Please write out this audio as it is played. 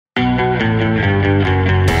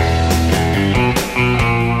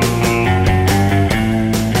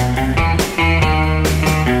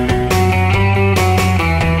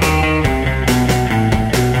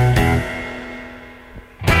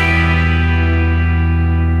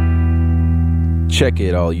Check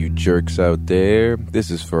it, all you jerks out there.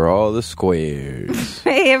 This is for all the squares.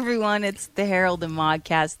 Hey, everyone. It's the Harold and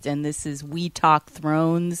Modcast, and this is We Talk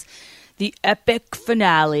Thrones, the epic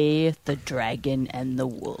finale, The Dragon and the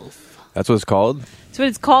Wolf. That's what it's called? That's what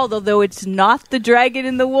it's called, although it's not The Dragon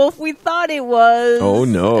and the Wolf we thought it was. Oh,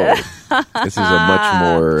 no. This is a much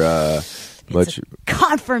more... It's a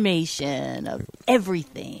confirmation of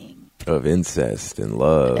everything. Of incest and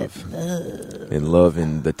love. And love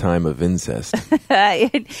in the time of incest. Hey,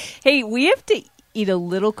 we have to eat a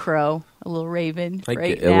little crow, a little raven now.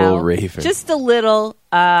 A little raven. Just a little,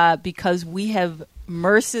 because we have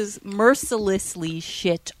mercilessly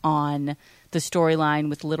shit on the storyline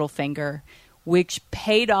with Littlefinger, which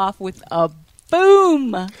paid off with a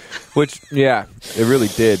boom. Which, yeah, it really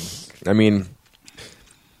did. I mean,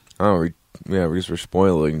 I don't know. We're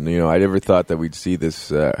spoiling. You know, I never thought that we'd see this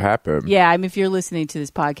happen. Yeah, I mean, if you're listening to this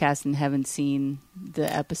podcast and haven't seen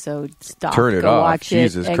the episode, stop. Turn it go off. Watch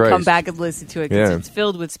Jesus it and Christ. come back and listen to it because Yeah. it's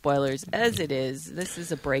filled with spoilers, as it is. This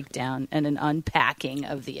is a breakdown and an unpacking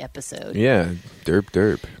of the episode. Yeah, derp.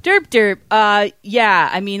 Derp. Yeah,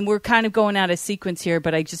 I mean, we're kind of going out of sequence here,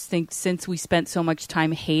 but I just think since we spent so much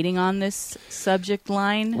time hating on this subject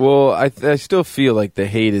line. Well, I still feel like the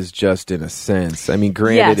hate is just in a sense. I mean,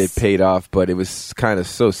 granted, Yes. it paid off, but it was kind of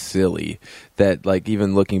so silly that, like,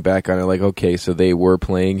 even looking back on it, like, okay, so they were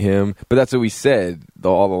playing him, but that's what we said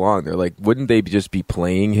all along. They're like, wouldn't they just be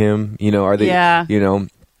playing him? You know, are they? Yeah. You know.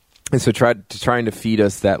 And so trying to feed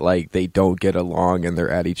us that, like, they don't get along and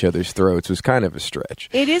they're at each other's throats was kind of a stretch.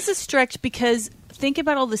 It is a stretch because think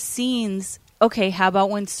about all the scenes. Okay, how about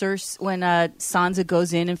when Sansa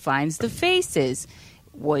goes in and finds the faces?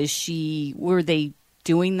 Were they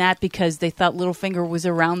doing that because they thought Littlefinger was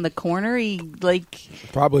around the corner?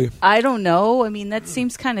 Probably. I don't know. I mean, that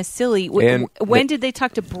seems kind of silly. And when did they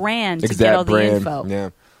talk to Bran to get all the info? Yeah,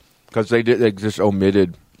 because they just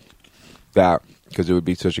omitted that because it would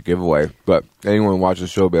be such a giveaway. But anyone who watches the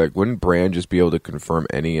show would be like, wouldn't Bran just be able to confirm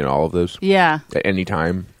any and all of this? Yeah. At any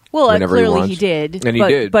time? Well, whenever clearly he wants? did. And he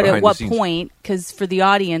did. But at behind what the scenes. point? Because for the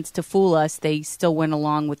audience to fool us, they still went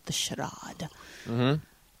along with the charade. Mm-hmm.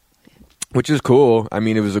 Which is cool. I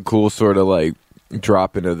mean, it was a cool sort of like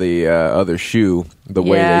drop into the other shoe, the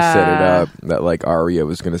way they set it up, that like Arya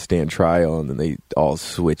was going to stand trial, and then they all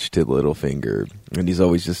switched to Littlefinger, and he's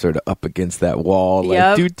always just sort of up against that wall,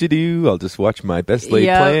 like do. I'll just watch my best laid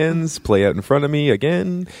plans play out in front of me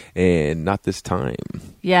again, and not this time.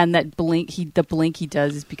 Yeah, and that blink he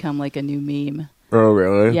does has become like a new meme. Oh,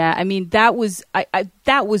 really? Yeah, I mean that was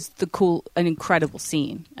that was an incredible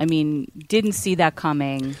scene. I mean, didn't see that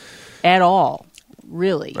coming at all.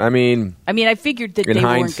 Really? I mean, I figured that they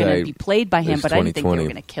weren't going to be played by him, but I didn't think they were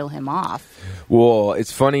going to kill him off. Well,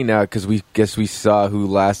 it's funny now because we saw who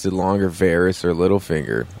lasted longer, Varys or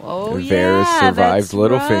Littlefinger. Oh, and Varys survived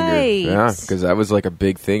Littlefinger. Right. Yeah, because that was like a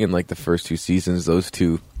big thing in like the first two seasons. Those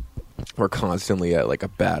two were constantly at like a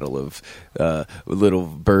battle of little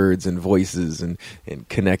birds and voices and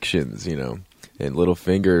connections, you know. And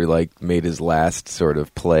Littlefinger like made his last sort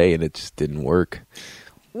of play, and it just didn't work.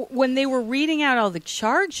 When they were reading out all the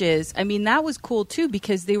charges, I mean, that was cool, too,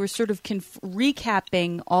 because they were sort of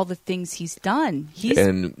recapping all the things he's done. He's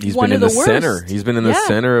been in the center. He's been in the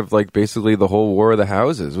center of, like, basically the whole War of the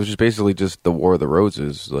Houses, which is basically just the War of the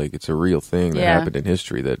Roses. Like, it's a real thing that happened in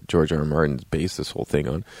history that George R. R. Martin's based this whole thing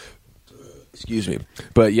on. Excuse me.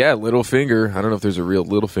 But, yeah, Littlefinger, I don't know if there's a real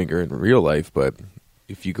Littlefinger in real life, but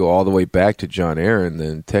if you go all the way back to Jon Arryn,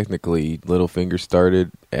 then technically Littlefinger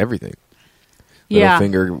started everything.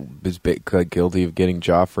 Littlefinger is guilty of getting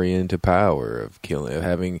Joffrey into power, of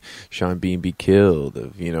having Sean Bean be killed,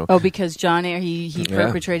 because Jon Arryn he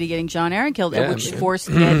perpetrated getting Jon Arryn killed, which forced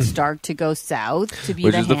Ned Stark to go south to be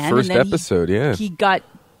which the is hand. The first and then episode. He got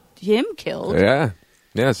him killed. Yeah.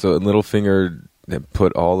 So Littlefinger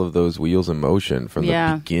put all of those wheels in motion from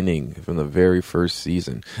the beginning, from the very first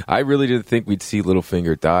season. I really didn't think we'd see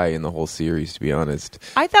Littlefinger die in the whole series, to be honest.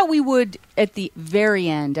 I thought we would at the very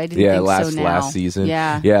end. I didn't think so now. Last season.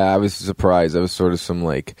 Yeah, I was surprised. I was sort of some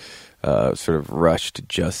like sort of rushed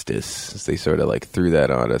justice. They sort of like threw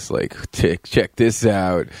that on us, like, check this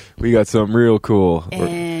out. We got something real cool.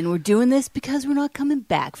 And we're doing this because we're not coming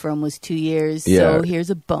back for almost 2 years. Yeah. So here's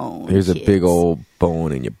a bone. Here's a big old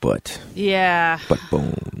bone in your butt. Yeah. Butt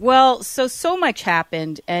bone. Well, so much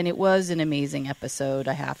happened, and it was an amazing episode,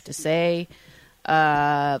 I have to say.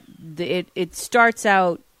 It starts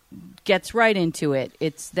out, gets right into it.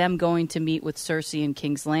 It's them going to meet with Cersei in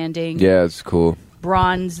King's Landing. Yeah, it's cool.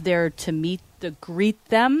 Bronn's there to greet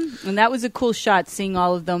them, and that was a cool shot, seeing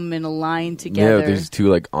all of them in a line together. Yeah, there's two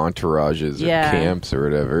like entourages or camps or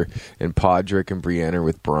whatever, and Podrick and Brienne are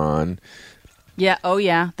with Bronn. Yeah. Oh,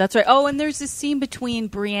 yeah. That's right. Oh, and there's this scene between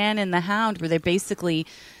Brienne and the Hound where they're basically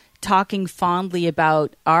talking fondly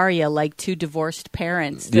about Arya like two divorced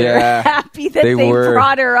parents that are happy that they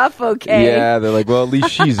brought her up okay. Yeah, they're like, well, at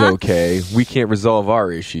least she's okay. We can't resolve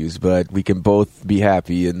our issues, but we can both be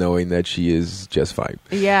happy in knowing that she is just fine.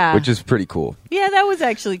 Yeah. Which is pretty cool. Yeah, that was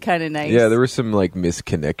actually kind of nice. Yeah, there were some like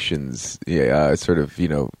misconnections. Yeah, sort of,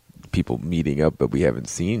 people meeting up, but we haven't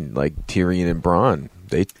seen, like Tyrion and Bronn.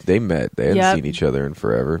 They met. They hadn't seen each other in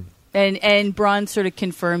forever. And Bronn sort of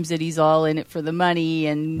confirms that he's all in it for the money,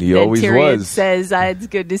 and he always Tyrion says, "It's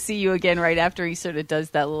good to see you again." Right after he sort of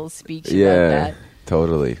does that little speech. About that.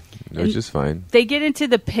 Totally, which is fine. They get into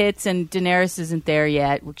the pits, and Daenerys isn't there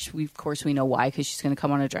yet, which of course we know why, because she's going to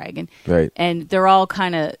come on a dragon. Right. And they're all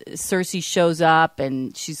kind of. Cersei shows up,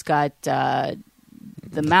 and she's got the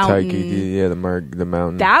mountain. The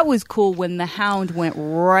mountain. That was cool when the Hound went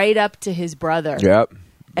right up to his brother. Yep.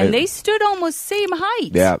 And they stood almost same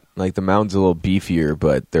height. Yeah, like the mountain's a little beefier,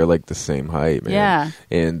 but they're like the same height, man. Yeah.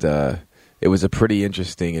 And it was a pretty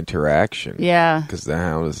interesting interaction. Yeah. Because the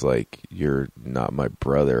Hound was like, you're not my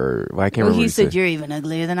brother. I can't remember. Well, he said, you're even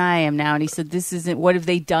uglier than I am now. And he said, this isn't, what have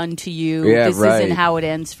they done to you? Yeah, this isn't how it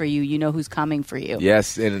ends for you. You know who's coming for you.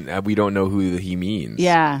 Yes, and we don't know who he means.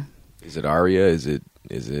 Yeah. Is it Arya? Is it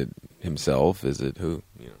himself? Is it who?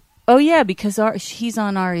 Oh, yeah, because he's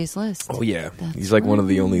on Arya's list. Oh, yeah. He's like one of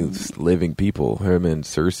the only living people. Him and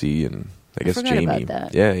Cersei and I guess Jamie. About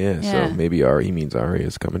that. Yeah. So maybe he means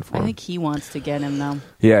Arya's coming for him. I think he wants to get him, though.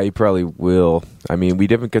 Yeah, he probably will. I mean, we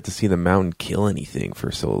didn't get to see the Mountain kill anything for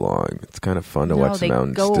so long. It's kind of fun to watch the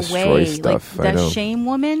Mountains destroy stuff. Like, that Shame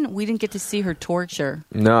woman, we didn't get to see her torture.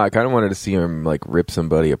 No, I kind of wanted to see him like rip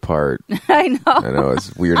somebody apart. I know,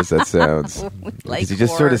 as weird as that sounds. Like he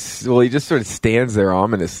just sort of stands there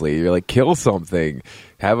ominously. You're like, kill something,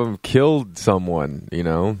 have him kill someone,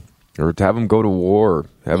 or have him go to war,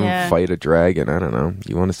 have him fight a dragon. I don't know.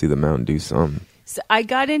 You want to see the Mountain do something. So I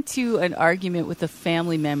got into an argument with a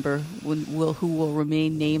family member who will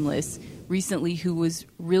remain nameless recently, who was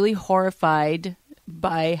really horrified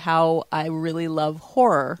by how I really love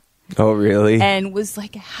horror. Oh, really? And was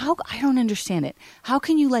like, I don't understand it. How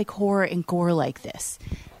can you like horror and gore like this?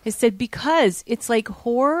 I said, because it's like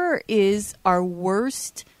horror is our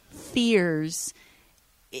worst fears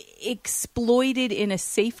exploited in a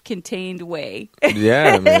safe, contained way.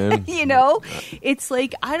 Yeah, man. It's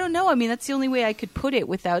like, I don't know. I mean, that's the only way I could put it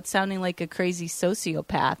without sounding like a crazy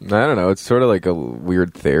sociopath. I don't know. It's sort of like a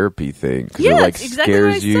weird therapy thing. Yeah, it like exactly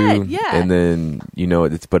scares you, said. Yeah. And then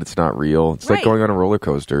but it's not real. It's like going on a roller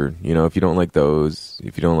coaster. If you don't like those,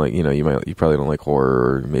 if you don't like, you probably don't like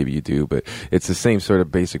horror, or maybe you do, but it's the same sort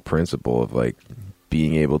of basic principle of like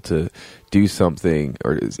being able to do something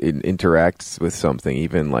or interact with something,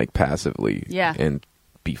 even like passively, and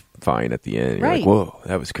be fine at the end. You're like, whoa,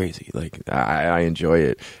 that was crazy. Like I enjoy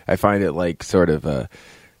it. I find it like sort of a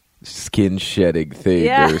skin shedding thing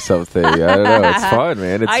or something. I don't know. It's fun,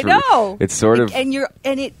 man. I know. It's sort of, and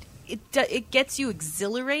it gets you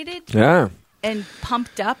exhilarated. Yeah. And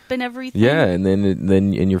pumped up and everything. Yeah, and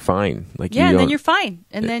then you're fine. Like and then you're fine.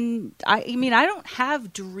 And then I don't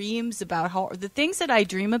have dreams about horror. The things that I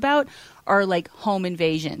dream about are like home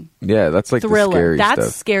invasion. Yeah, that's like thriller. The scary that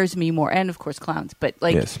stuff. Scares me more, and of course clowns. But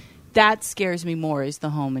like that scares me more is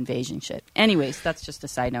the home invasion shit. Anyways, that's just a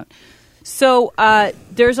side note. So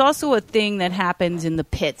there's also a thing that happens in the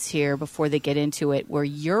pits here before they get into it, where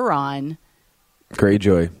Euron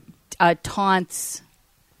Greyjoy taunts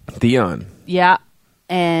Theon. Yeah,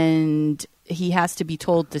 and he has to be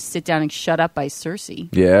told to sit down and shut up by Cersei.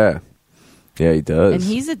 Yeah, he does. And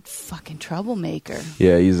he's a fucking troublemaker.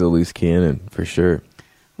 Yeah, he's a loose cannon for sure.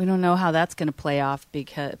 We don't know how that's going to play out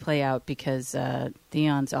because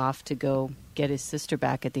Theon's off to go get his sister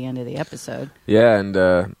back at the end of the episode. Yeah,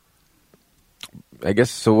 and I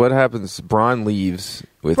guess so. What happens? Bronn leaves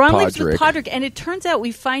with Podrick, and it turns out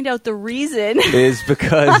we find out the reason is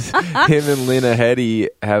because him and Lena Headey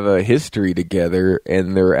have a history together,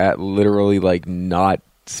 and they're at literally like not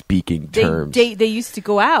speaking terms. They used to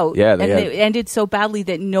go out, they ended so badly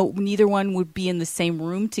that neither one would be in the same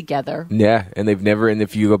room together. Yeah, and they've never. And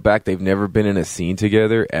if you go back, they've never been in a scene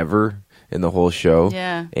together ever. In the whole show.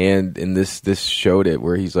 Yeah. And in this showed it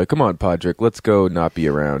where he's like, come on, Podrick, let's go not be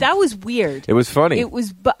around. That was weird. It was funny. It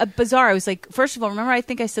was bizarre. I was like, first of all, remember, I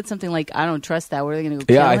think I said something like, I don't trust that. What are they going to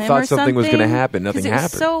go kill him I thought or something was going to happen. Nothing happened. It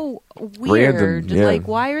was so weird. Random, yeah. Like,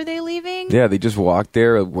 why are they leaving? Yeah, they just walked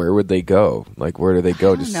there. Where would they go? Like, where do they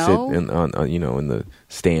go? Just sit in the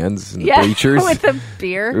stands and the bleachers. With a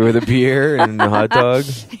beer. With a beer and a hot dog.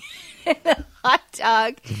 hot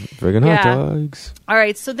dog. Friggin' hot dogs. All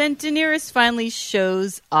right, so then Daenerys finally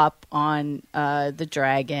shows up on the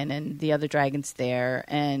dragon, and the other dragon's there,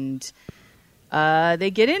 and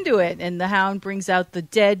they get into it, and the Hound brings out the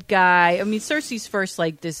dead guy. I mean, Cersei's first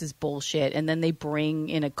like, this is bullshit, and then they bring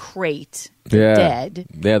in a crate dead.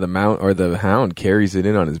 Yeah, the Hound carries it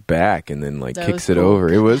in on his back and then like kicks it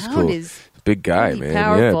over. It was cool. Big guy, man.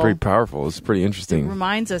 Powerful. Yeah, pretty powerful. It's pretty interesting. It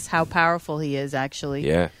reminds us how powerful he is, actually.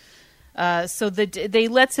 Yeah. So they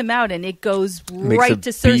lets him out, and it goes right to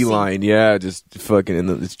Cersei. Beeline, yeah, just fucking,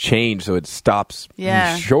 and it's changed, so it stops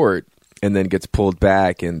short and then gets pulled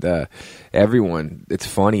back, and everyone, it's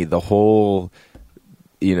funny, the whole,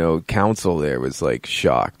 council there was like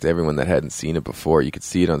shocked. Everyone that hadn't seen it before, you could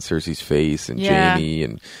see it on Cersei's face, and Jaime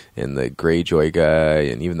and the Greyjoy guy,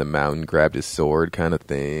 and even the Mountain grabbed his sword kind of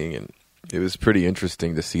thing, and it was pretty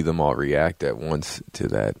interesting to see them all react at once to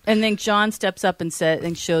that. And then Jon steps up and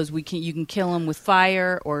shows you can kill him with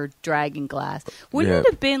fire or dragon glass. Wouldn't it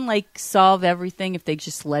have been like solve everything if they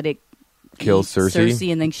just let it kill Cersei,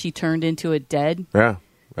 and then she turned into a dead? Yeah.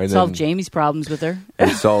 Solve Jaime's problems with her.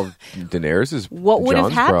 And solve Daenerys's What would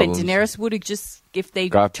Jon's have happened? problems. Daenerys would have just, if they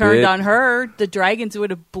turned on her, the dragons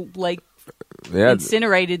would have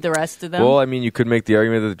incinerated the rest of them. Well, I mean, you could make the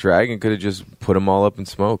argument that the dragon could have just put them all up in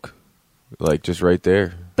smoke. Like, just right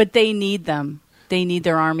there. But they need them. They need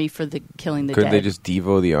their army for killing the dead. Couldn't they just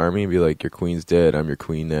devo the army and be like, your queen's dead, I'm your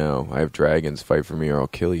queen now. I have dragons, fight for me or I'll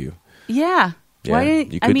kill you. Yeah.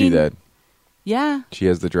 You could do that. Yeah. She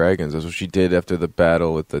has the dragons. That's what she did after the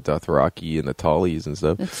battle with the Dothraki and the Tullys and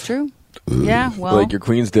stuff. That's true. Yeah, well. Like, your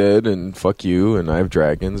queen's dead and fuck you and I have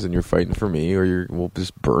dragons and you're fighting for me or we'll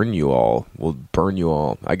just burn you all. We'll burn you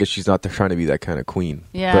all. I guess she's not trying to be that kind of queen.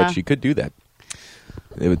 Yeah. But she could do that.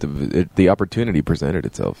 The opportunity presented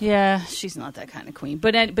itself. Yeah, she's not that kind of queen.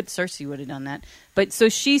 But Cersei would have done that. But so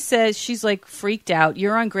she says, she's like freaked out.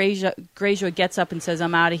 Euron Greyjoy gets up and says,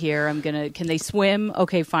 I'm out of here. Can they swim?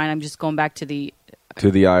 Okay, fine. I'm just going back to the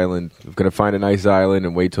island. I'm going to find a nice island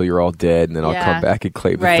and wait till you're all dead, and then I'll come back and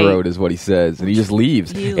claim the throat, is what he says. And he just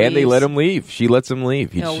leaves. And they let him leave. She lets him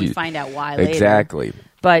leave. We find out why later. Exactly.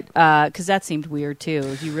 But, because that seemed weird, too.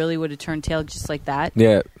 He really would have turned tail just like that.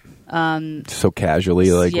 Yeah. So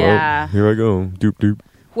casually, like, well, here I go. Doop, doop.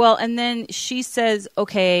 Well, and then she says,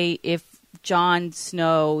 okay, if Jon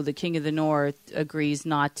Snow, the King of the North, agrees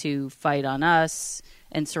not to fight on us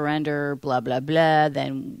and surrender, blah, blah, blah,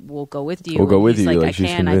 then we'll go with you. We'll go with you. Like,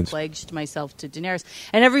 I I pledged myself to Daenerys.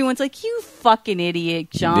 And everyone's like, you fucking idiot,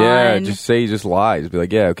 Jon. Yeah, just say he just lies. Be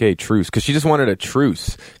like, yeah, okay, truce. Because she just wanted a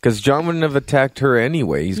truce. Because Jon wouldn't have attacked her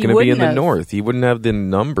anyway. He's going to be in the north. He wouldn't have the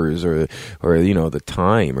numbers or the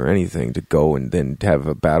time or anything to go and then have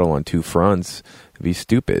a battle on two fronts. It'd be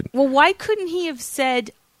stupid. Well, why couldn't he have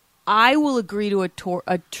said, I will agree to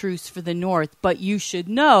a truce for the North, but you should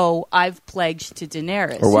know I've pledged to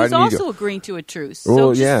Daenerys, who's also agreeing to a truce.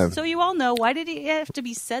 Well, so you all know, why did it have to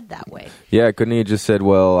be said that way? Yeah, couldn't he have just said,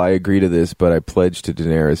 well, I agree to this, but I pledged to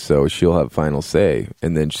Daenerys, so she'll have final say.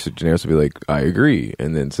 And then Daenerys will be like, I agree.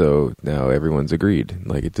 And then so now everyone's agreed.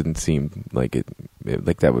 Like, it didn't seem like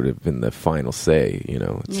like that would have been the final say,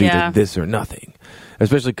 It's either this or nothing.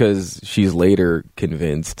 Especially because she's later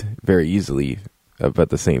convinced very easily about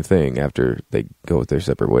the same thing after they go their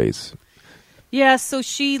separate ways. Yeah, so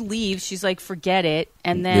she leaves. She's like, forget it.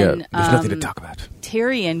 And then there's nothing to talk about.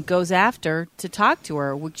 Tyrion goes after to talk to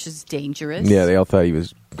her, which is dangerous. Yeah, they all thought he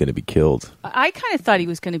was going to be killed. I kind of thought he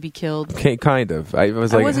was going to be killed. Okay, kind of. I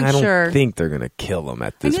was like, I don't think they're going to kill him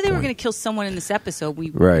at this point. I knew they were going to kill someone in this episode.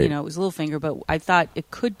 It was Littlefinger, but I thought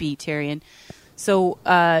it could be Tyrion. So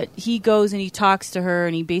he goes and he talks to her,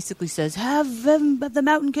 and he basically says, have the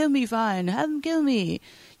Mountain kill me, fine. Have him kill me.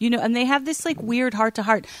 And they have this like weird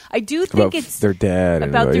heart-to-heart. I do think it's their dad.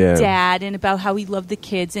 About their dad and about how he loved the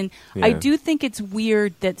kids. And I do think it's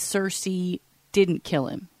weird that Cersei didn't kill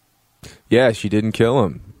him. Yeah, she didn't kill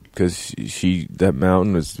him because that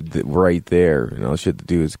mountain was right there. And all she had to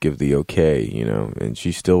do is give the okay, And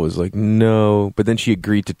she still was like, no. But then she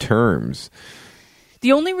agreed to terms.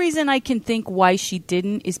 The only reason I can think why she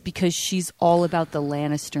didn't is because she's all about the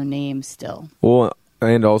Lannister name still. Well,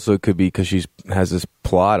 and also it could be because she has this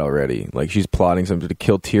plot already. Like, she's plotting something to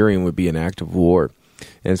kill Tyrion would be an act of war.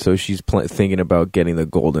 And so she's thinking about getting the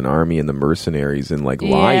Golden Army and the mercenaries and, like,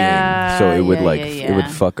 lying. So it would, it would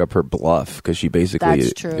fuck up her bluff because she basically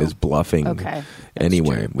is bluffing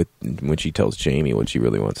anyway when she tells Jaime what she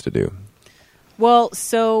really wants to do. Well,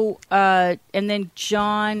 so, and then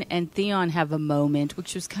Jon and Theon have a moment,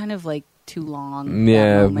 which was kind of like too long.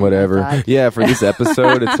 Yeah, moment, whatever. Yeah, for this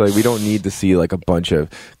episode, it's like we don't need to see like a bunch of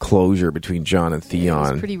closure between Jon and Theon.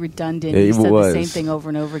 It was pretty redundant. He said the same thing over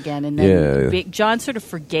and over again, and then Jon sort of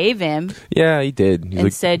forgave him. Yeah, he did. He's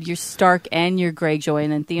and said, "You're Stark and you're Greyjoy,"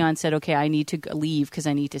 and then Theon said, "Okay, I need to leave because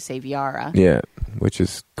I need to save Yara." Yeah, which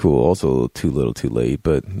is cool. Also, a little too late,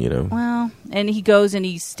 but you know. Well, and he goes and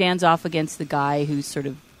he stands off against the guy who sort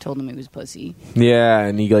of told him he was pussy. Yeah,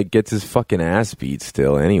 and he like gets his fucking ass beat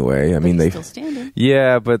still. Anyway, I mean he's still standing.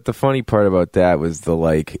 Yeah, but the funny part about that was the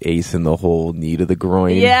like ace in the hole, knee to the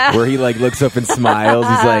groin. Yeah, where he like looks up and smiles.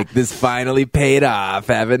 He's like, "This finally paid off,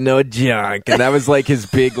 having no junk," and that was like his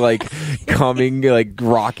big like coming like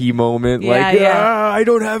Rocky moment. I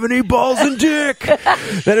don't have any balls and dick.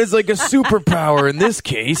 That is like a superpower in this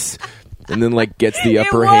case. And then like gets the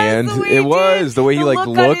upper hand. It was the way he like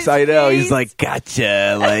looks. I know. He's like,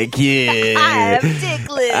 "Gotcha." Like, yeah,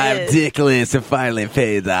 I'm dickless. It finally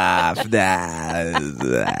pays off.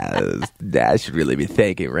 I should really be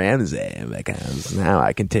thanking Ramsay because now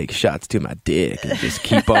I can take shots to my dick and just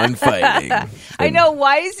keep on fighting. I know.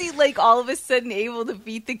 Why is he like all of a sudden able to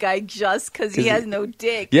beat the guy just because he has no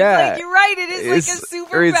dick? Yeah, like, you're right. It is like a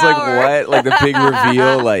superpower. Or it's like what? Like the big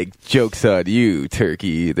reveal. Like, joke's on you,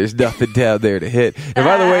 turkey. There's nothing down there to hit. And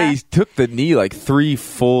by the way, he took the knee like 3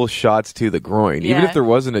 full shots to the groin. Even if there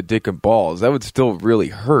wasn't a dick and balls, that would still really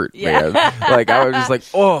hurt, man. Like I was just like,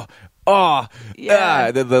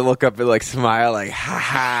 then they look up and like smile, like, ha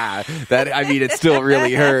ha. That, I mean, it still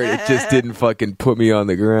really hurt. It just didn't fucking put me on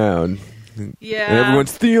the ground. Yeah. And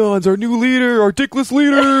everyone's, "Theon's our new leader, our dickless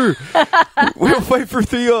leader. We'll fight for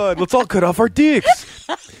Theon. Let's all cut off our dicks.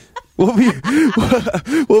 We'll be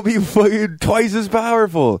fucking twice as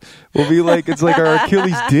powerful. We'll be like, it's like our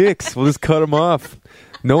Achilles dicks. We'll just cut them off.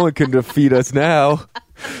 No one can defeat us now.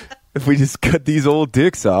 If we just cut these old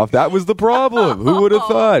dicks off." That was the problem. Who would have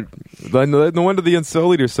thought? No wonder the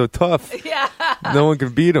Unsullied are so tough. Yeah. No one can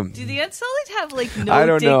beat them. Do the Unsullied have like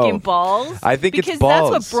no dick and balls? I think because it's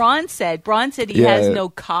balls. That's what Bronn said. Bronn said he has no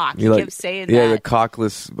cock. He kept saying that. Yeah, the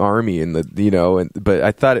cockless army and but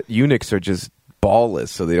I thought eunuchs are just ballless,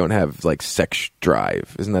 so they don't have like sex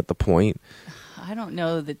drive. Isn't that the point? I don't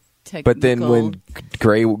know the technical. But then when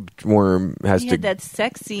Grey Worm has had that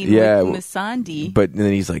sex scene with Missandei. But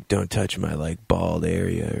then he's like, "Don't touch my like bald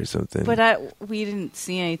area" or something. But we didn't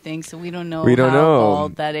see anything, so we don't know how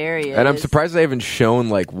bald that area and is. I'm surprised they haven't shown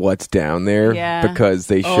like what's down there. Yeah. Because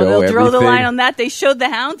they show they'll everything. Throw the line on that. They showed the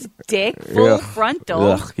Hound's dick full frontal.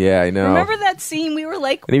 Ugh, yeah, I know. Remember that scene? We were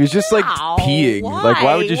like, and he was just like peeing. Why? Like,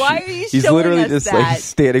 why would you? Why are you he's showing literally us just that? like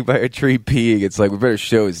standing by a tree peeing. It's like, we better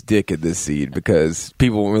show his dick in this scene because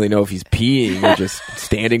people won't really know if he's peeing or just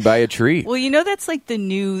standing by a tree. Well, that's like the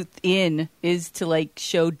new in is to like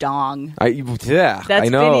show dong. That's I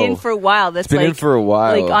know. Been in for a while. That's been in for a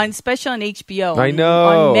while. Like especially on HBO. I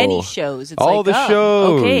know. On many shows. It's all the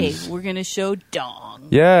shows. Okay, we're gonna show dong.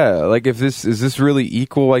 Yeah, like is this really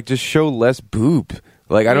equal? Like, just show less boob.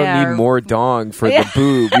 Like, I don't need more dong for the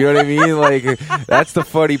boob. You know what I mean? Like, that's the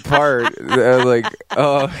funny part.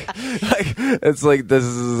 It's like, this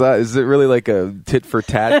is it really like a tit for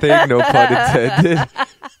tat thing? No pun intended.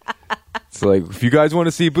 It's like, if you guys want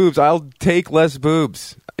to see boobs, I'll take less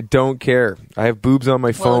boobs. I don't care. I have boobs on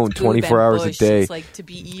my phone 24 hours a day. It's like to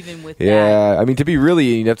be even with that. Yeah, I mean, to be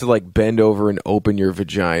really, you have to like bend over and open your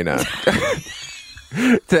vagina.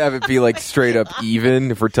 To have it be like straight up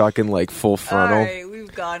even, if we're talking like full frontal. All right,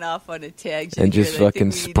 we've gone off on a tangent and just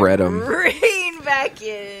fucking spread them. Rein back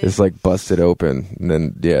in. It's like bust it open, and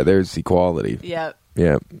then there's equality. Yep.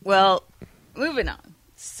 Yeah. Well, moving on.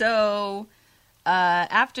 So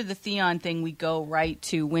after the Theon thing, we go right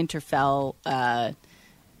to Winterfell,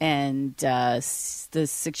 and the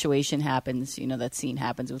situation happens. That scene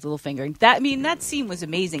happens with Littlefinger. That scene was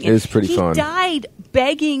amazing. It was pretty fun. He died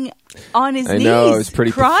begging on his knees. I know, it was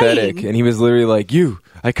pretty crying. pathetic. And he was literally like,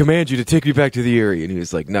 I command you to take me back to the Eyrie. And he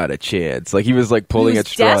was like, not a chance. Like, he was like pulling at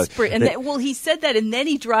straws. Desperate. And he said that, and then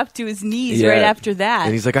he dropped to his knees right after that.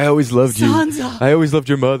 And he's like, I always loved Sansa. you. I always loved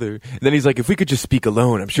your mother. And then he's like, if we could just speak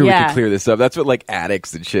alone, I'm sure we could clear this up. That's what like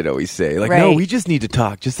addicts and shit always say. Like, no, we just need to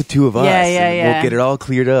talk, just the two of us. And we'll get it all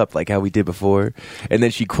cleared up, like how we did before. And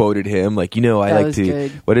then she quoted him, like, I like to.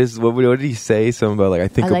 Good. What did he say? Something about like,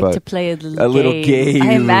 I like to play a little game.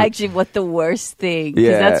 I imagine what the worst thing.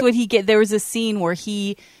 Because that's what he get. There was a scene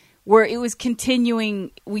where it was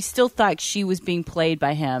continuing. We still thought she was being played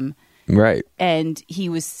by him. Right. And he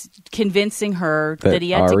was convincing her that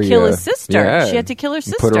he had to kill his sister. Yeah. She had to kill her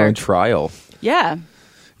sister. Put her on trial. Yeah.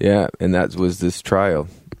 Yeah, and that was this trial.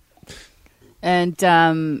 And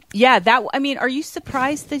are you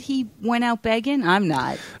surprised that he went out begging? I'm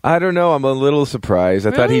not. I don't know. I'm a little surprised.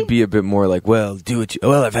 I thought he'd be a bit more like, well,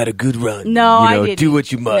 I've had a good run. No, I didn't. Do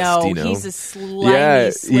what you must. No, he's a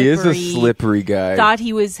slimy, slippery. He is a slippery guy. Thought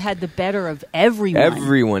he had the better of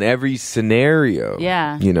everyone. Every scenario.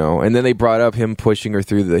 Yeah. And then they brought up him pushing her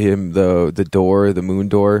through the door, the moon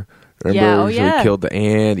door. Remember? Yeah. He killed the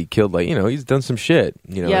ant. He killed he's done some shit.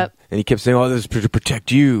 Yep. And he kept saying, "Oh, this is to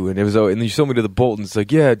protect you." And it was, and then you sold me to the Boltons. It's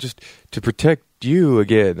like, yeah, just to protect you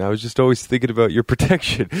again. I was just always thinking about your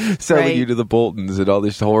protection, selling you to the Boltons and all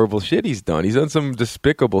this horrible shit he's done. He's done some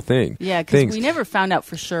despicable thing. Yeah, because we never found out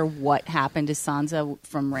for sure what happened to Sansa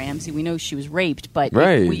from Ramsay. We know she was raped, but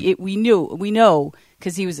we know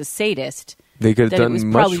because he was a sadist. They could have done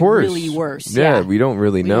much worse. Really worse. Yeah, we don't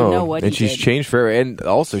really know. Don't know what and she's did. changed forever. And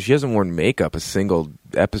also, she hasn't worn makeup a single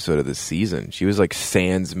episode of this season. She was like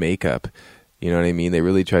sans makeup. You know what I mean? They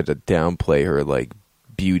really tried to downplay her like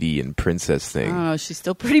beauty and princess thing. Oh, she's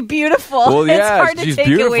still pretty beautiful. Well, yeah, it's hard to she's take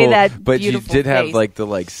beautiful, away that but she did have face. like the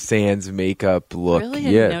like sans makeup look. Really?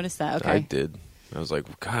 I didn't notice that. Okay, I did. I was like,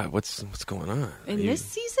 God, what's going on in this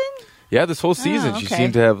season? Yeah, this whole season, she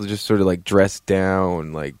seemed to have just sort of like dressed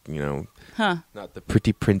down, like not the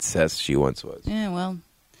pretty princess she once was. Yeah, well.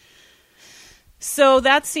 So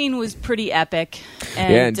that scene was pretty epic.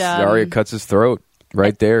 And Arya cuts his throat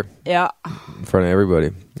right there. Yeah. In front of everybody.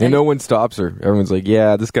 And no one stops her. Everyone's like,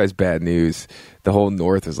 yeah, this guy's bad news. The whole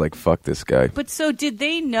North is like, fuck this guy. But so did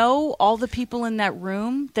they know, all the people in that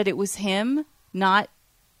room, that it was him, not...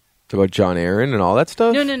 About Jon Arryn and all that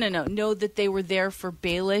stuff? No. Know that they were there for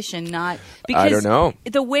Baelish and not... Because I don't know.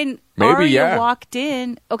 When Arya walked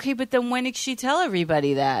in, okay, but then when did she tell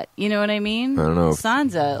everybody that? You know what I mean? I don't know.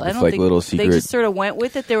 Sansa. I don't like think little secret. They just sort of went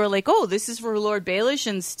with it. They were like, oh, this is for Lord Baelish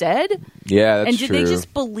instead? Yeah, that's true. true. And did they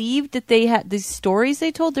just believe that they had these stories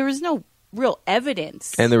they told? There was no real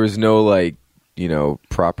evidence. And there was no, like,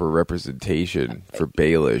 proper representation for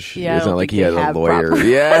Baelish. Yeah, it's not like he had a lawyer.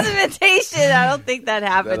 Yeah, representation. I don't think that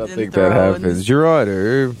happens. I don't think that happens. Your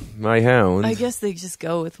Honor, my hound. I guess they just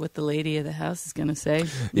go with what the lady of the house is going to say.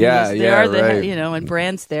 Yeah, right. And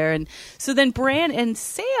Bran's there, and so then Bran and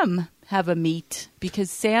Sam have a meet because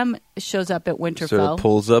Sam shows up at Winterfell. Sort of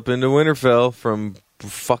pulls up into Winterfell from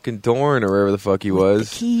fucking Dorne or wherever the fuck he was.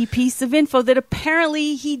 The key piece of info that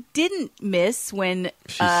apparently he didn't miss when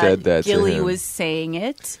she said that Gilly was saying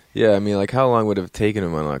it. Yeah, I mean, like, how long would it have taken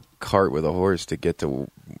him on a cart with a horse to get to...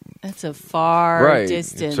 That's a far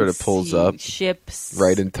distance. It sort of pulls up. Ships.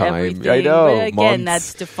 Right in time. Everything. I know. But again, months.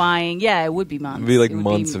 That's defying. Yeah, it would be months. It would be like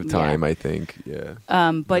months of time, I think. Yeah.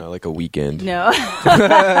 But not like a weekend. No.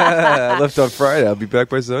 I left on Friday. I'll be back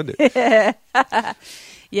by Sunday.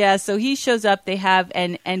 Yeah, so he shows up. They have...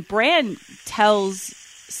 And Bran tells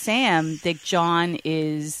Sam that Jon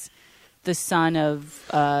is the son of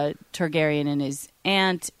Targaryen and his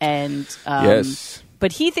aunt. And... yes.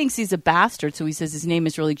 But he thinks he's a bastard, so he says his name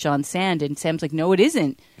is really Jon Sand. And Sam's like, no, it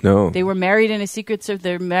isn't. No. They were married in a secret, so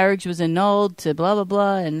their marriage was annulled to blah, blah,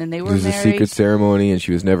 blah, and then they were married. It was a secret ceremony, and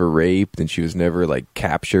she was never raped, and she was never, like,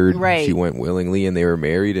 captured. Right. She went willingly, and they were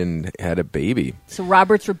married and had a baby. So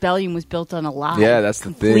Robert's rebellion was built on a lie. Yeah, that's the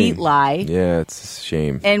thing. Complete lie. Yeah, it's a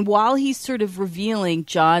shame. And while he's sort of revealing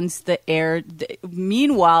Jon's the heir,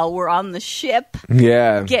 meanwhile, we're on the ship.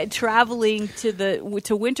 Yeah. Traveling to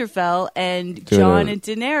Winterfell, and Jon and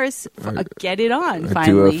Daenerys get it on,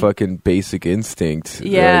 finally. Do a fucking Basic Instinct.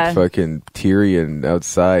 Yeah. Like fucking Tyrion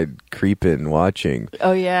outside creeping, watching.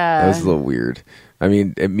 Oh, yeah. That was a little weird. I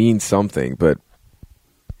mean, it means something, but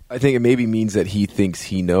I think it maybe means that he thinks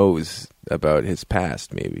he knows about his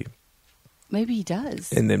past, maybe. Maybe he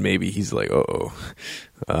does. And then maybe he's like, it's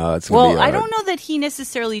gonna be Well, I don't know that he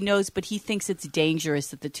necessarily knows, but he thinks it's dangerous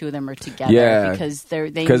that the two of them are together. Yeah, because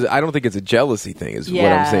because I don't think it's a jealousy thing. Is what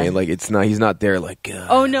I'm saying. Like, it's not. He's not there. Like,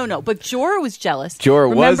 oh no. But Jorah was jealous.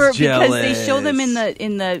 Remember, was jealous because they show them in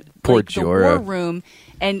the Poor the war room,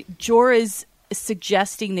 and Jorah's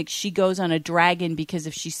suggesting that she goes on a dragon because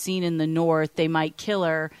if she's seen in the north, they might kill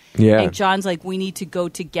her. Yeah. And Jon's like, we need to go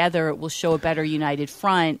together. It will show a better united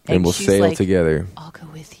front. And we'll sail together. I'll go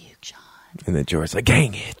with you, Jon. And then Jorah's like,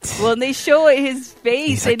 dang it. Well, and they show his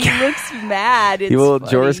face, and he looks mad. It's funny.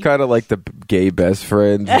 Jorah's kind of like the gay best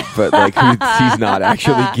friend, but like he's not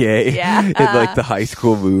actually gay. Yeah. In like the high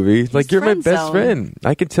school movie. Like, you're my best friend.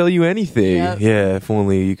 I can tell you anything. Yep. Yeah, if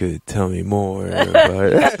only you could tell me more.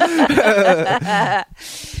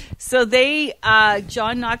 So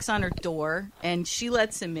Jon knocks on her door, and she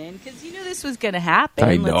lets him in, because you knew this was going to happen.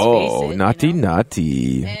 I know. Let's face it,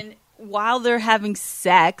 naughty. And while they're having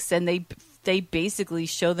sex, and they they basically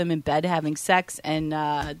show them in bed having sex, and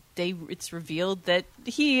it's revealed that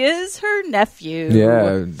he is her nephew.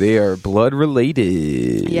 Yeah, they are blood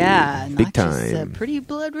related. Yeah, big not time. Just, pretty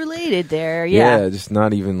blood related there. Yeah, just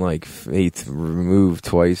not even like twice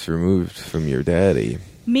removed from your daddy.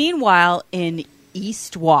 Meanwhile, in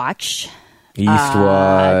Eastwatch,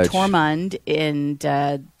 Tormund and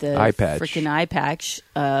the freaking eye patch,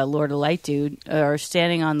 Lord of Light dude, are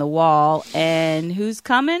standing on the wall, and who's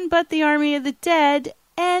coming but the army of the dead,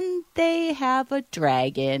 and they have a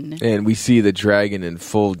dragon. And we see the dragon in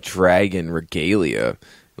full dragon regalia.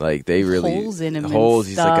 Like, they really... Holes in him Holes. And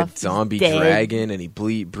he's like a zombie dragon, and he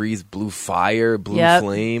breathes blue fire, blue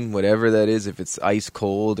flame, whatever that is, if it's ice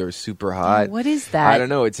cold or super hot. What is that? I don't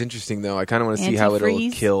know. It's interesting, though. I kind of want to see how it'll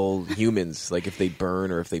kill humans, like if they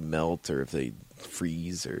burn or if they melt or if they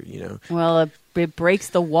freeze or, you know. Well, it breaks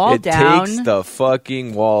the wall down. It takes the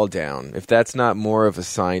fucking wall down. If that's not more of a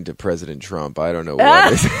sign to President Trump, I don't know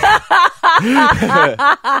what is.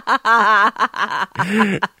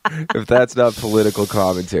 If that's not political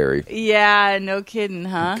commentary. Yeah, no kidding,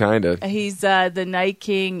 huh? Kind of. He's the Night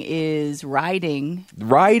King is riding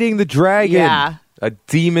the dragon. Yeah. A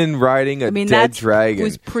demon riding a dead dragon. It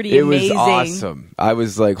was pretty amazing. It was awesome. I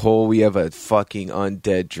was like, we have a fucking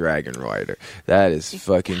undead dragon rider. That is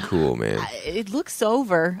fucking cool, man. It looks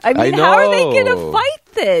over. I mean, how are they going to fight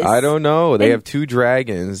this? I don't know. They have 2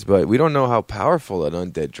 dragons, but we don't know how powerful an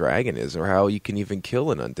undead dragon is or how you can even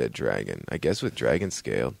kill an undead dragon. I guess with dragon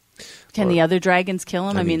scale. Can the other dragons kill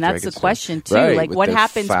him? I mean, that's the question, too. Right, like, what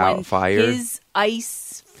happens when fire his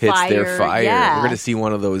ice hits their fire? Yeah. We're going to see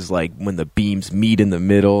one of those, like, when the beams meet in the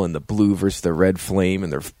middle and the blue versus the red flame,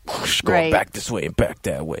 and they're going back this way and back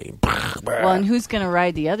that way. Well, and who's going to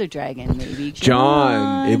ride the other dragon? Maybe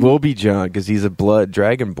John. It will be John, because he's a blood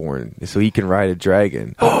dragonborn, so he can ride a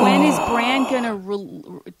dragon. But when is Bran going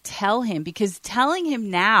to tell him? Because telling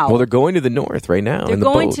him now... Well, they're going to the north right now. They're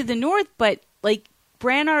going to the north, but, like...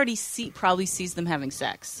 Bran already probably sees them having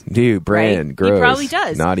sex. Dude, Bran, right? gross. He probably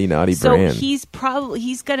does. Naughty Bran. So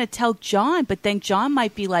he's going to tell Jon, but then Jon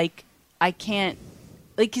might be like, I can't,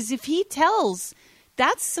 like, because if he tells,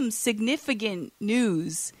 that's some significant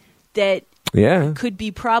news that could be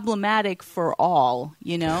problematic for all,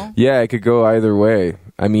 you know? Yeah, it could go either way.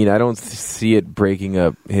 I mean, I don't see it breaking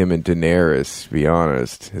up him and Daenerys, to be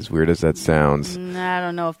honest, as weird as that sounds. I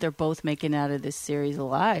don't know if they're both making it out of this series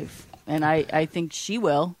alive. And I think she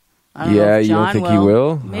will. I don't know if Jon you don't think he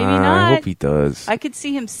will? Maybe not. I hope he does. I could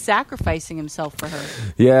see him sacrificing himself for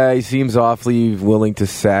her. Yeah, he seems awfully willing to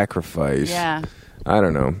sacrifice. Yeah. I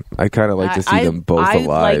don't know. I kind of like to see them both alive.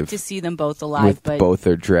 I'd like to see them both alive. With both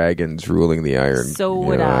their dragons ruling the Iron. So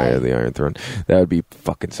would I. The Iron Throne. That would be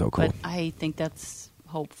fucking so cool. But I think that's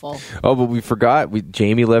hopeful. Oh, but we forgot.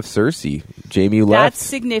 Jaime left Cersei. Jaime left. That's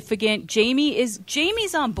significant.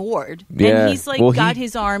 Jamie's on board. Yeah. And he's like got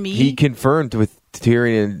his army. He confirmed with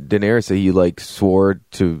Tyrion and Daenerys that he like swore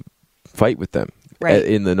to fight with them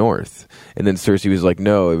in the north. And then Cersei was like,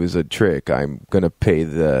 "No, it was a trick. I'm gonna pay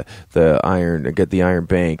the Iron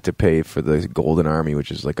Bank to pay for the Golden Army,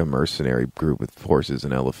 which is like a mercenary group with horses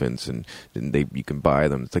and elephants, and you can buy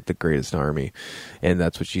them. It's like the greatest army." And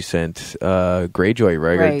that's what she sent Greyjoy,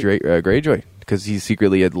 right? Greyjoy, because he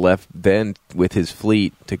secretly had left then with his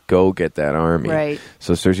fleet to go get that army. Right.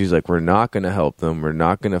 So Cersei's like, "We're not going to help them. We're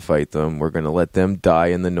not going to fight them. We're going to let them die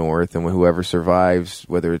in the north, and whoever survives,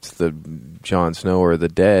 whether it's the Jon Snow or the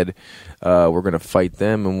dead, we're going to fight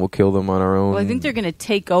them, and we'll kill them on our own." Well, I think they're going to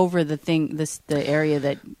take over the area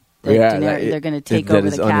that they're going to take over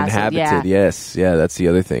the castle. Uninhabited. Yes, that's the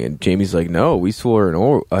other thing. And Jaime's like, "No, we swore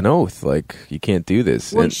an oath. Like, you can't do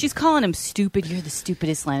this." Well, she's calling him stupid. You're the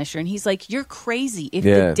stupidest Lannister, and he's like, "You're crazy. If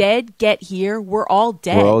the dead get here, we're all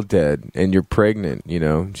dead. We're all dead, and you're pregnant." You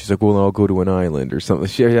know, she's like, "Well, I'll go to an island or something."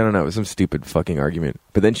 I don't know. It was some stupid fucking argument.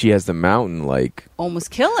 But then she has the mountain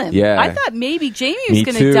almost kill him. Yeah, I thought maybe Jaime was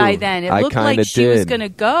going to die. Then it looked like she was going to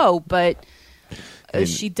go, but.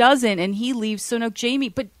 She doesn't, and he leaves. So no, Jaime.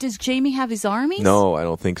 But does Jaime have his armies? No, I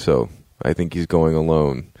don't think so. I think he's going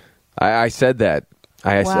alone. I said that.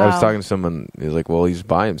 I was talking to someone. He's like, "Well, he's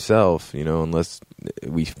by himself, you know, unless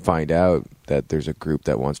we find out that there's a group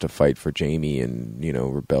that wants to fight for Jaime and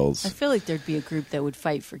rebels." I feel like there'd be a group that would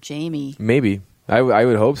fight for Jaime. Maybe I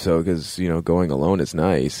would hope so, because going alone is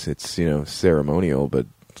nice. It's ceremonial, but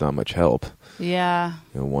it's not much help. Yeah.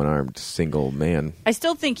 One-armed single man. I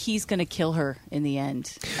still think he's going to kill her in the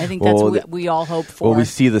end. I think that's what we all hope for. Well, we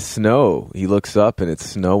see the snow. He looks up and it's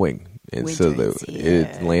snowing. And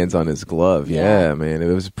it lands on his glove. Yeah, man.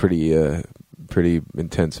 It was a pretty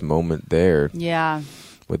intense moment there. Yeah.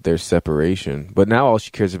 With their separation. But now all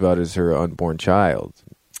she cares about is her unborn child.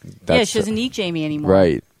 she doesn't need Jamie anymore.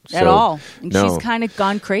 Right. At all. And she's kind of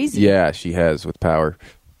gone crazy. Yeah, she has with power.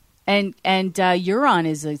 And Euron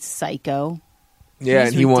is a psycho. Yeah, He's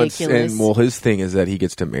and he ridiculous. wants, his thing is that he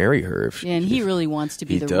gets to marry her. And he really wants to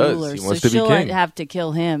be the does. ruler. He wants so to be she'll king. have to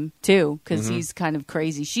kill him, too, because he's kind of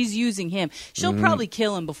crazy. She's using him. She'll probably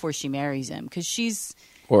kill him before she marries him, because she's...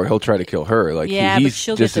 Or he'll try to kill her. Like but he's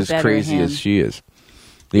she'll just get the as better of crazy him. as she is.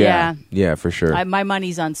 Yeah. Yeah, for sure. My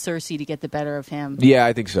money's on Cersei to get the better of him. Yeah,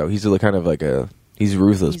 I think so. He's kind of like he's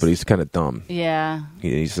ruthless, but he's kind of dumb. Yeah.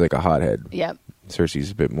 He's like a hothead. Yep.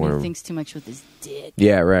 Cersei's a bit more... He thinks too much with his dick.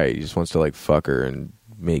 Yeah, right. He just wants to like fuck her and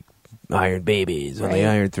make iron babies on the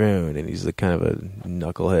Iron Throne, and he's like kind of a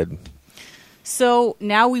knucklehead. So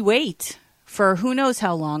now we wait for who knows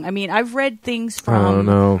how long. I mean, I've read things from... I don't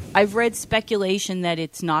know. I've read speculation that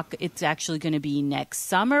it's actually going to be next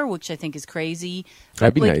summer, which I think is crazy.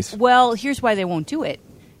 That'd be nice. Well, here's why they won't do it.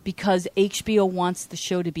 Because HBO wants the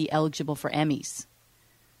show to be eligible for Emmys.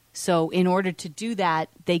 So in order to do that,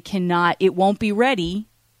 it won't be ready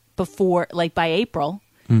before, like, by April.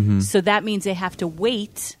 Mm-hmm. So that means they have to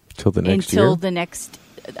wait until the next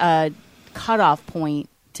cutoff point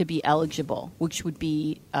to be eligible, which would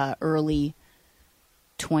be early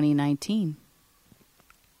 2019.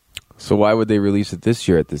 So why would they release it this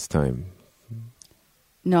year at this time?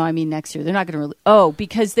 No, I mean next year. They're not going to release... Oh,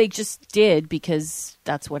 because they just did, because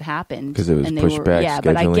that's what happened. Because it was pushed back. Yeah,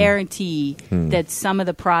 but I guarantee that some of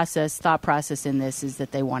the thought process in this is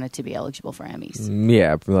that they want it to be eligible for Emmys.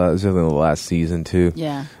 Yeah, it was in the last season too.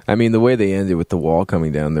 Yeah. I mean, the way they ended with the wall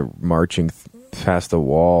coming down, they're marching past the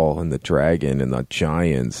wall and the dragon and the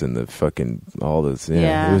giants and the fucking all this.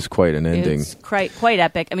 Yeah, it was quite an ending. It's quite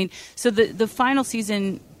epic. I mean, so the final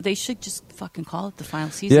season... They should just fucking call it the final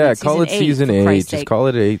season. Yeah, call it season 8. Just call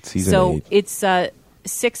it 8, season 8. So it's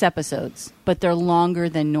 6 episodes, but they're longer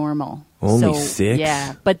than normal. Only 6?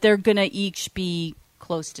 Yeah, but they're going to each be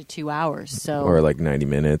close to 2 hours. So or like 90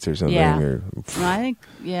 minutes or something. Yeah. Or, no, I think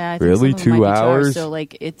really 2 hours? So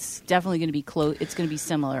like it's definitely going to be close. It's going to be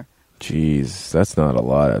similar. Jeez, that's not a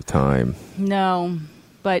lot of time. No,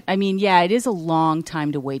 but I mean, yeah, it is a long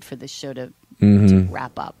time to wait for this show to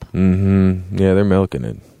wrap up. Mm-hmm. Yeah, they're milking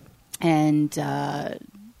it. And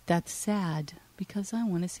that's sad because I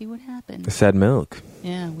want to see what happens. The sad milk.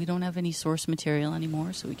 Yeah, we don't have any source material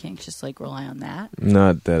anymore, so we can't just like rely on that.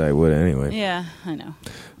 Not that I would anyway. Yeah, I know.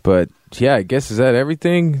 But yeah, I guess is that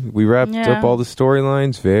everything? We wrapped up all the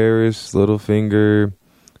storylines. Varys, Littlefinger,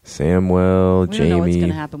 Samwell, Jamie. We don't know what's going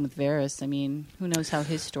to happen with Varys. I mean, who knows how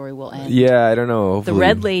his story will end? Yeah, I don't know.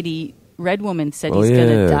 Hopefully. The Red Woman said he's going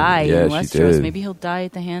to die in Westeros. She did. Maybe he'll die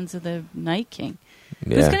at the hands of the Night King.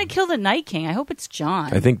 Yeah. Who's going to kill the Night King? I hope it's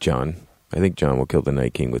Jon. I think Jon will kill the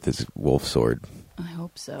Night King with his wolf sword. I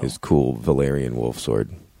hope so. His cool Valyrian wolf sword.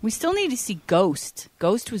 We still need to see Ghost.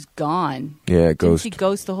 Ghost was gone. Yeah, Ghost. Didn't see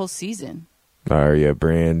Ghost the whole season. Arya,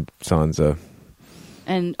 Bran, Sansa.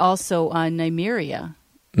 And also Nymeria.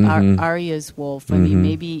 Mm-hmm. Arya's wolf. I mean,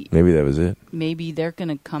 maybe that was it. Maybe they're going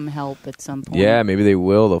to come help at some point. Yeah, maybe they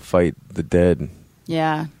will. They'll fight the dead.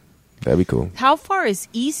 Yeah. That'd be cool. How far is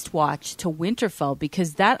Eastwatch to Winterfell?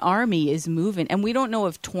 Because that army is moving, and we don't know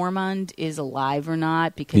if Tormund is alive or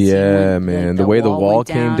not. Because the way the wall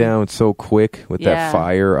came down so quick with that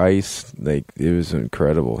fire ice, like it was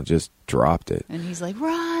incredible. It just dropped it, and he's like,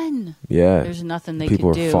 "Run!" Yeah, there's nothing they could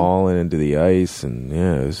do. People were falling into the ice, and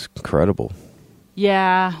it was incredible.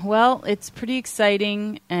 Yeah, well, it's pretty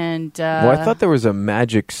exciting, and I thought there was a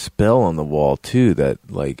magic spell on the wall too. That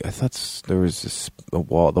I thought there was a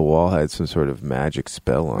wall. The wall had some sort of magic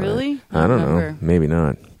spell on it. Really? I don't know. Maybe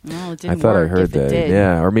not. No, it didn't I thought work I heard if it that. did.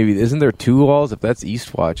 Yeah, or maybe isn't there 2 walls? If that's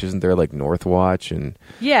Eastwatch, isn't there like Northwatch and?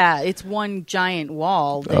 Yeah, it's one giant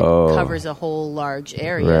wall that covers a whole large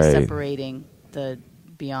area, separating the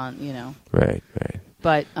beyond. Right.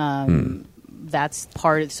 But that's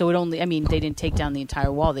part of. So it only. I mean, they didn't take down the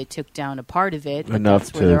entire wall. They took down a part of it. But Enough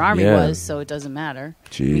that's where their army was, so it doesn't matter.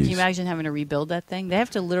 Jeez. I mean, can you imagine having to rebuild that thing? They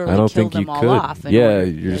have to literally kill them all off. Yeah,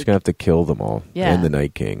 you're just gonna have to kill them all. Yeah. And the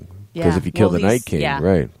Night King. Because if you kill the Night King,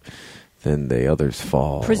 right, then the others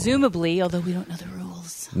fall. Presumably, although we don't know the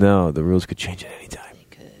rules. No, the rules could change at any time. They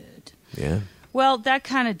could. Yeah. Well, that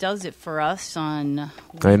kind of does it for us on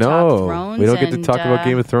I know. Thrones. We don't get to talk about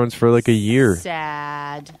Game of Thrones for like a year.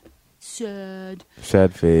 Sad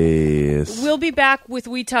face. We'll be back with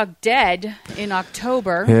We Talk Dead in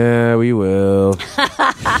October. Yeah, we will.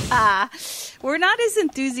 We're not as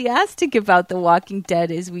enthusiastic about The Walking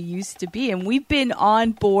Dead as we used to be, and we've been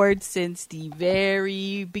on board since the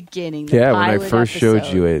very beginning. When I first showed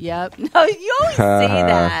you it. Yep. No, you always say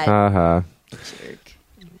that. Ha ha. Jerk.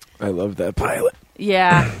 I love that pilot.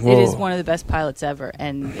 Yeah, it is one of the best pilots ever,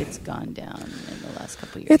 and it's gone down in the last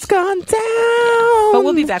couple of years. It's gone down. Yeah. But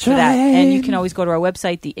we'll be back for that. And you can always go to our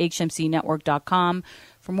website, thehmcnetwork.com,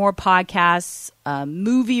 for more podcasts,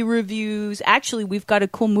 movie reviews. Actually, we've got a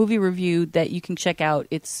cool movie review that you can check out.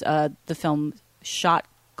 It's the film Shot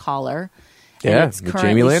Caller. Yeah, it's currently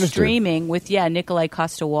Jamie Lannister. streaming with Nikolai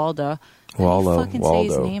Costa-Waldau. Waldo. Say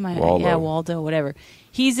his name. Yeah, Waldo, whatever.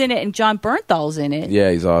 He's in it, and John Bernthal's in it.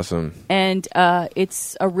 Yeah, he's awesome. And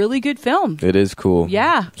it's a really good film. It is cool.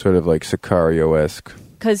 Yeah. Sort of like Sicario-esque.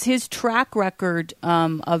 Because his track record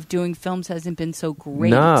of doing films hasn't been so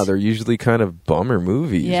great. Nah, they're usually kind of bummer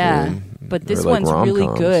movies. Yeah, man. but this like one's really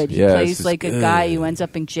good. He plays like good. a guy who ends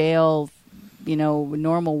up in jail,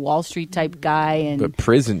 normal Wall Street type guy, and but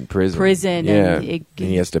prison, yeah, and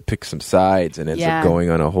he has to pick some sides and ends up going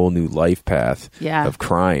on a whole new life path of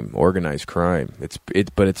crime, organized crime.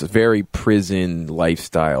 But it's very prison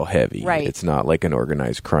lifestyle heavy. Right. It's not like an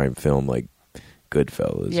organized crime film like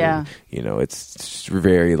Goodfellas. Yeah, it's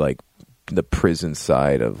very like the prison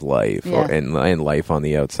side of life, and life on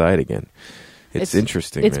the outside again. It's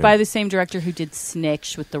interesting. It's man. by the same director who did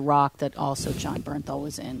Snitch with The Rock that also John Bernthal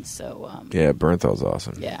was in. So yeah, Bernthal's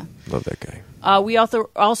awesome. Yeah, love that guy. We also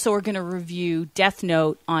are going to review Death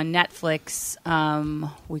Note on Netflix,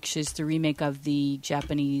 which is the remake of the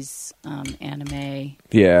Japanese anime.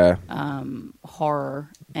 Yeah. Horror,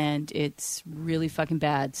 and it's really fucking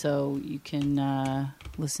bad. So you can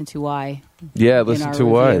listen to why. Yeah, listen to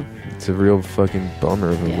why. It's a real fucking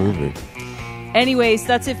bummer of a movie. Anyways,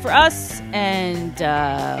 that's it for us, and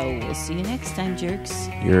we'll see you next time, jerks.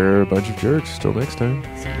 You're a bunch of jerks. Till next time.